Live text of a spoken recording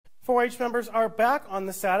4-H members are back on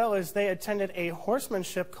the saddle as they attended a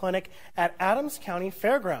horsemanship clinic at Adams County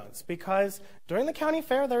Fairgrounds, because during the county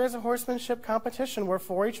fair there is a horsemanship competition where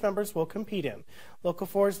 4-H members will compete in. Local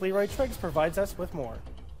 4's Leroy Triggs provides us with more.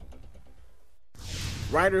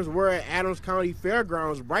 Riders were at Adams County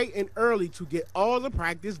Fairgrounds bright and early to get all the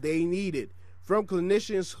practice they needed from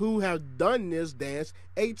clinicians who have done this dance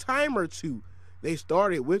a time or two. They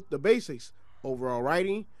started with the basics: overall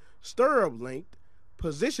riding, stirrup length,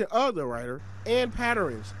 position of the rider, and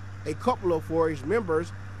patterns. A couple of 4-H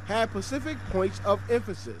members had specific points of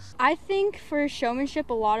emphasis. I think for showmanship,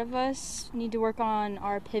 a lot of us need to work on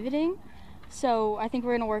our pivoting, so I think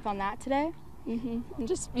we're going to work on that today. And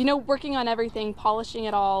just, working on everything, polishing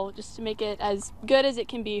it all, just to make it as good as it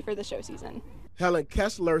can be for the show season. Helen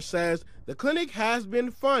Kessler says the clinic has been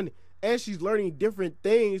fun, and she's learning different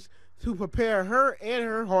things to prepare her and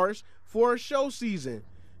her horse for a show season.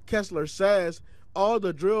 Kessler says all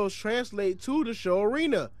the drills translate to the show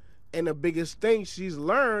arena, and the biggest thing she's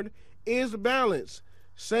learned is balance,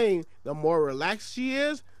 saying the more relaxed she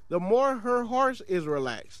is, the more her horse is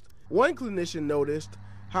relaxed. One clinician noticed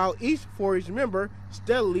how each 4-H member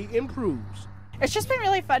steadily improves. It's just been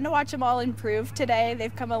really fun to watch them all improve today.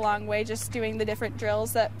 They've come a long way just doing the different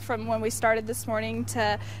drills that from when we started this morning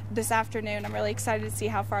to this afternoon. I'm really excited to see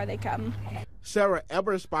how far they come. Sarah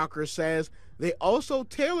Eberspacher says they also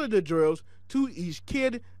tailor the drills to each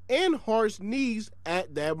kid and horse needs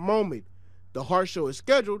at that moment. The horse show is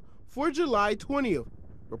scheduled for July 20th.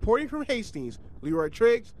 Reporting from Hastings, Leroy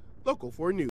Triggs, Local 4 News.